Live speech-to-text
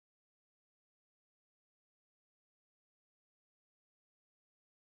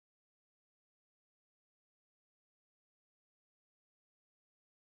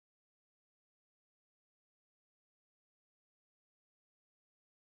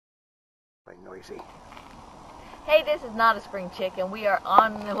Like noisy. Hey, this is not a spring chicken. We are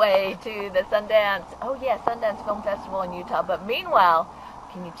on the way to the Sundance Film Festival in Utah. But meanwhile,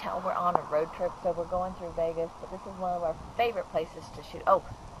 can you tell we're on a road trip? So we're going through Vegas, but this is one of our favorite places to shoot. Oh,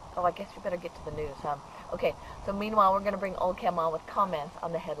 I guess we better get to the news, huh? Okay, so meanwhile, we're going to bring Oldecam on with comments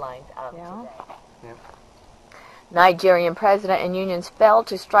on the headlines of today. Yep. Nigerian president and unions failed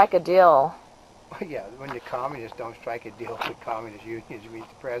to strike a deal. Yeah, when the communists don't strike a deal with communist unions, it means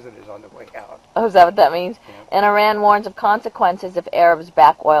the president is on the way out. Oh, is that what that means? Yeah. And Iran warns of consequences if Arabs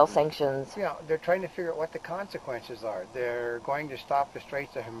back oil sanctions. Yeah, they're trying to figure out what the consequences are. They're going to stop the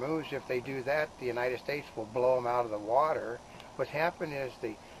Straits of Hormuz. If they do that, the United States will blow them out of the water. What's happened is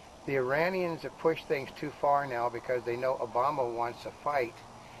the Iranians have pushed things too far now because they know Obama wants a fight.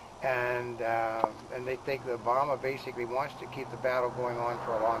 And they think that Obama basically wants to keep the battle going on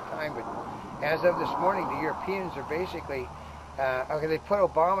for a long time. But as of this morning, the Europeans are basically, they put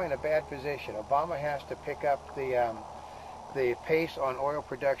Obama in a bad position. Obama has to pick up the pace on oil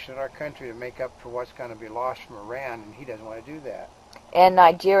production in our country to make up for what's going to be lost from Iran, and he doesn't want to do that. And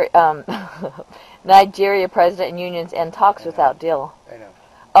Nigeria president and unions end talks without deal. I know.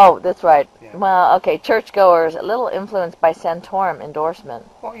 Oh, that's right. Yeah. Well, okay, churchgoers, a little influenced by Santorum endorsement.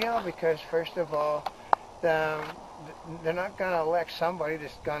 Well, yeah, because first of all, they're not going to elect somebody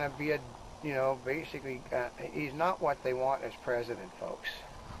that's going to be basically, he's not what they want as president, folks.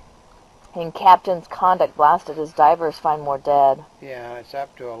 And captain's conduct blasted as divers find more dead. Yeah, it's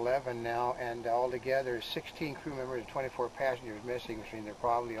up to 11 now, and altogether 16 crew members and 24 passengers missing, which means they're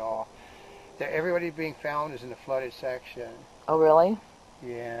probably everybody being found is in the flooded section. Oh, really?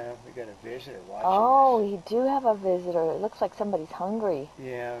 Yeah, we got a visitor watching. Oh, this. you do have a visitor. It looks like somebody's hungry.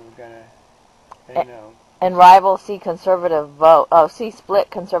 Yeah, we're gonna. I know. And rivals see split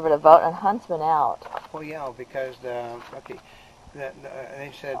conservative vote and Huntsman out. Well, yeah, because they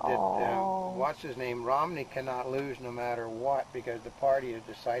said that what's his name, Romney cannot lose no matter what because the party has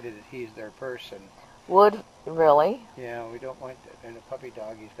decided that he's their person. Really? Yeah, we don't want that. And the puppy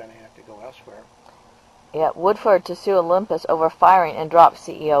dog, he's gonna have to go elsewhere. Yeah, Woodford to sue Olympus over firing and drop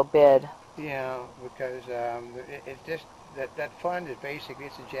CEO bid. Yeah, because it's just that fund is basically,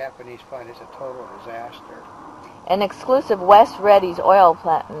 it's a Japanese fund. It's a total disaster. An exclusive West readies oil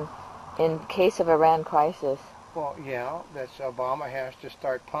plant in case of Iran crisis. Well, yeah, that's Obama has to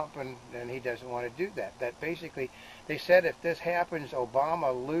start pumping, and he doesn't want to do that. That basically, they said if this happens,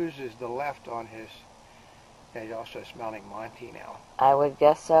 Obama loses the left on his. And he's also smelling Monty now. I would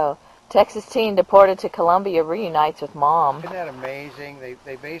guess so. Texas teen deported to Colombia reunites with mom. Isn't that amazing?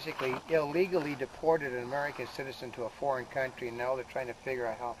 They basically illegally deported an American citizen to a foreign country, and now they're trying to figure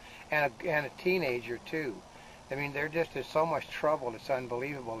out how, and a teenager too. I mean, they're just in so much trouble. It's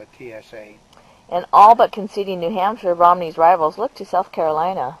unbelievable at TSA. And all but conceding New Hampshire, Romney's rivals look to South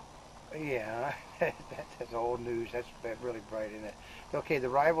Carolina. Yeah, that's old news. That's really bright, isn't it? Okay, the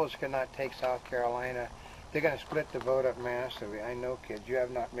rivals cannot take South Carolina. They're going to split the vote up massively. I know, kids. You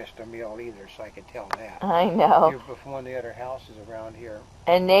have not missed a meal either, so I can tell that. I know. You're from one of the other houses around here.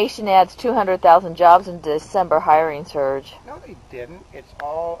 And Nation adds 200,000 jobs in December hiring surge. No, they didn't. It's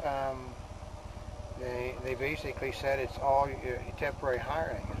all, they basically said it's all temporary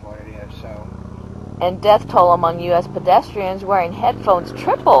hiring is what it is, so. And death toll among U.S. pedestrians wearing headphones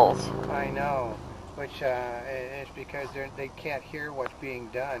triples. I know. Which it's because they can't hear what's being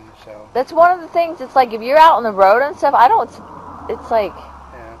done. So that's one of the things. It's like if you're out on the road and stuff, I don't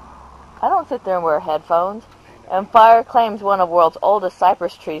sit there and wear headphones. And fire claims one of the world's oldest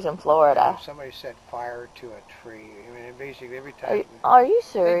cypress trees in Florida. Somebody set fire to a tree. I mean, basically every time. Are you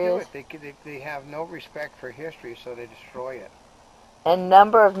serious? They do it. They have no respect for history, so they destroy it. And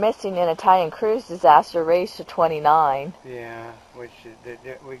number of missing in Italian cruise disaster raised to 29. Yeah, which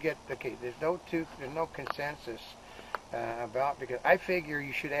we get. Okay, there's no consensus about, because I figure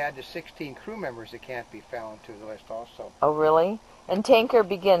you should add the 16 crew members that can't be found to the list also. Oh, really? And tanker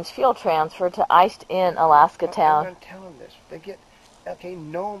begins fuel transfer to iced-in Alaska town. I'm going to tell them this. They get. Okay,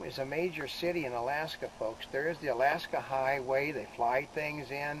 Nome is a major city in Alaska, folks. There is the Alaska Highway. They fly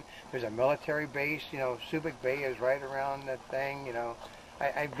things in. There's a military base. Subic Bay is right around that thing.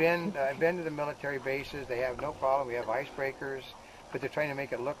 I've been to the military bases. They have no problem. We have icebreakers, but they're trying to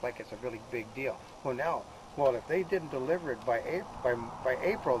make it look like it's a really big deal. Well, if they didn't deliver it by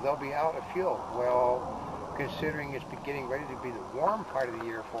April, they'll be out of fuel. Well, considering it's getting ready to be the warm part of the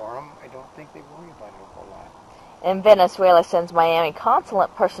year for them, I don't think they worry about it a whole lot. And Venezuela sends Miami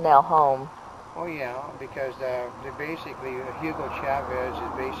consulate personnel home. Oh yeah, because they're basically Hugo Chavez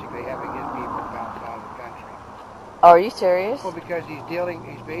is basically having his people bounced out of the country. Oh, are you serious? Well, because he's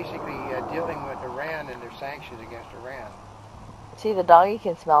basically dealing with Iran and their sanctions against Iran. See, the doggy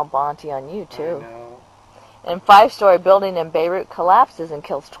can smell Bonte on you, too. I know. And 5-story building in Beirut collapses and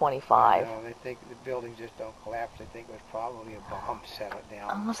kills 25. I know. They think the buildings just don't collapse. They think it was probably a bomb set it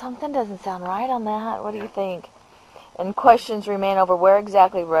down. Oh, something doesn't sound right on that. What do you think? And questions remain over where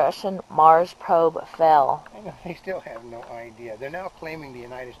exactly Russian Mars probe fell. I know. They still have no idea. They're now claiming the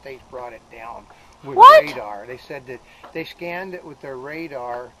United States brought it down with What? radar. They said that they scanned it with their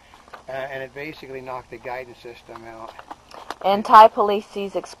radar, and it basically knocked the guidance system out. Anti-police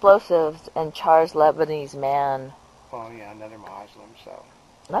sees explosives and charges Lebanese man. Well, yeah, another Muslim, so.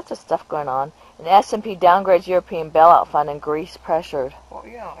 Lots of stuff going on. And S&P downgrades European bailout fund and Greece pressured. Well,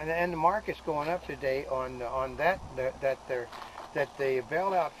 yeah, and the market's going up today on that the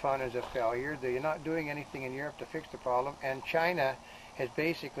bailout fund is a failure. They're not doing anything in Europe to fix the problem, and China has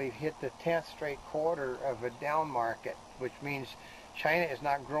basically hit the 10th straight quarter of a down market, which means China is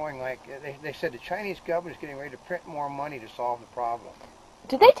not growing like they said. The Chinese government is getting ready to print more money to solve the problem.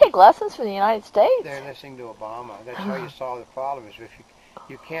 Do they take lessons from the United States? They're listening to Obama. That's how you solve the problem. Is if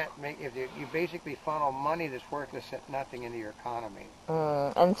you can't make if you basically funnel money that's worthless nothing into your economy.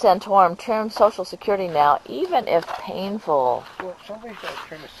 And Santorum trims Social Security now, even if painful. Well, somebody's got to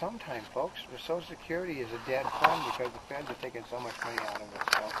trim it sometime, folks. The Social Security is a dead fund because the feds are taking so much money out of it.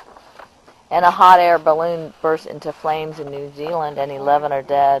 So. And a hot air balloon burst into flames in New Zealand, and 11 are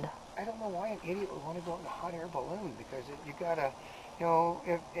dead. I don't know why an idiot would want to go in a hot air balloon because you gotta, you know,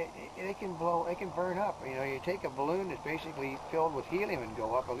 if it can blow, it can burn up. You know, you take a balloon that's basically filled with helium and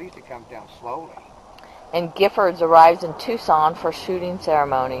go up. At least it comes down slowly. And Giffords arrives in Tucson for shooting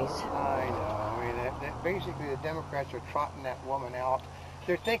ceremonies. I know. I mean, basically the Democrats are trotting that woman out.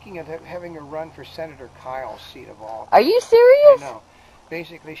 They're thinking of having her run for Senator Kyle's seat of all. Are you serious? I know.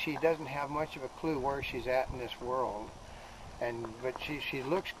 Basically, she doesn't have much of a clue where she's at in this world, but she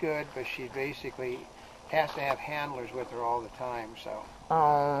looks good, but she basically has to have handlers with her all the time.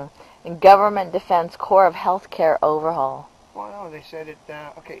 So. And Government Defense Corps of Healthcare overhaul. Well, no, they said it.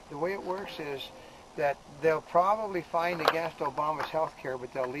 Okay, the way it works is that they'll probably find against Obama's health care,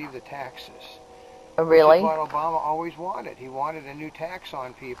 but they'll leave the taxes. Really? Which is what Obama always wanted. He wanted a new tax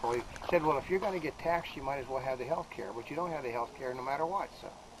on people. He said, well, if you're going to get taxed, you might as well have the health care. But you don't have the health care no matter what. So.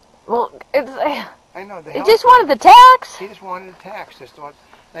 Well, I know. He just wanted the tax? He just wanted the tax.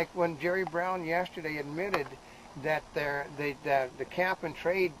 Like when Jerry Brown yesterday admitted that the cap and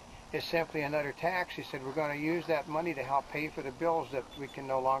trade is simply another tax. He said, we're going to use that money to help pay for the bills that we can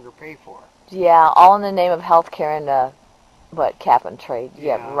no longer pay for. Yeah, all in the name of health care and, cap and trade.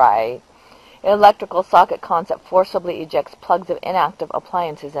 Yeah, right. Electrical socket concept forcibly ejects plugs of inactive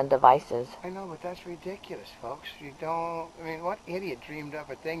appliances and devices. I know, but that's ridiculous, folks. You don't... I mean, what idiot dreamed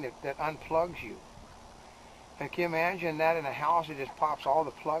up a thing that unplugs you? And can you imagine that in a house? It just pops all the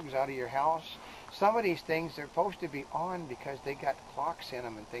plugs out of your house. Some of these things, they're supposed to be on because they got clocks in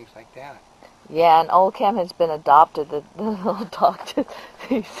them and things like that. Yeah, and Oldecam has been adopted. The little dog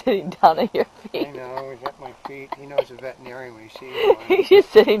he's sitting down at your feet. I know, he's at my feet. He knows a veterinarian when he sees one. He's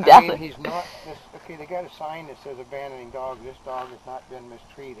just sitting down. I mean, he's not... Okay, they got a sign that says abandoning dog. This dog has not been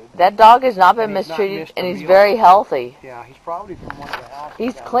mistreated. That dog has not been mistreated, and he's very healthy. Yeah, he's probably from one of the houses.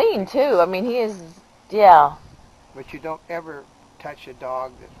 He's clean, too. I mean, he is... Yeah. But you don't ever touch a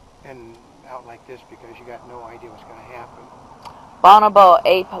dog out like this because you got no idea what's going to happen. Bonobo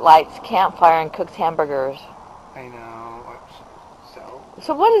ape lights campfire and cooks hamburgers. I know.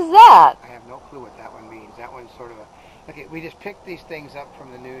 So what is that? I have no clue what that one means. That one's sort of a... Okay, we just picked these things up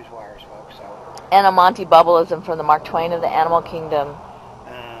from the news wires, folks. So. And a Monty Bubbleism from the Mark Twain of the Animal Kingdom.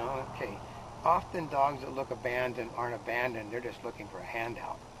 Okay. Often dogs that look abandoned aren't abandoned. They're just looking for a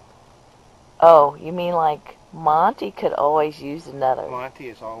handout. Oh, you mean like Monty could always use another? Monty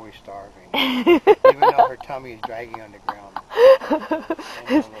is always starving, even though her tummy is dragging on the ground.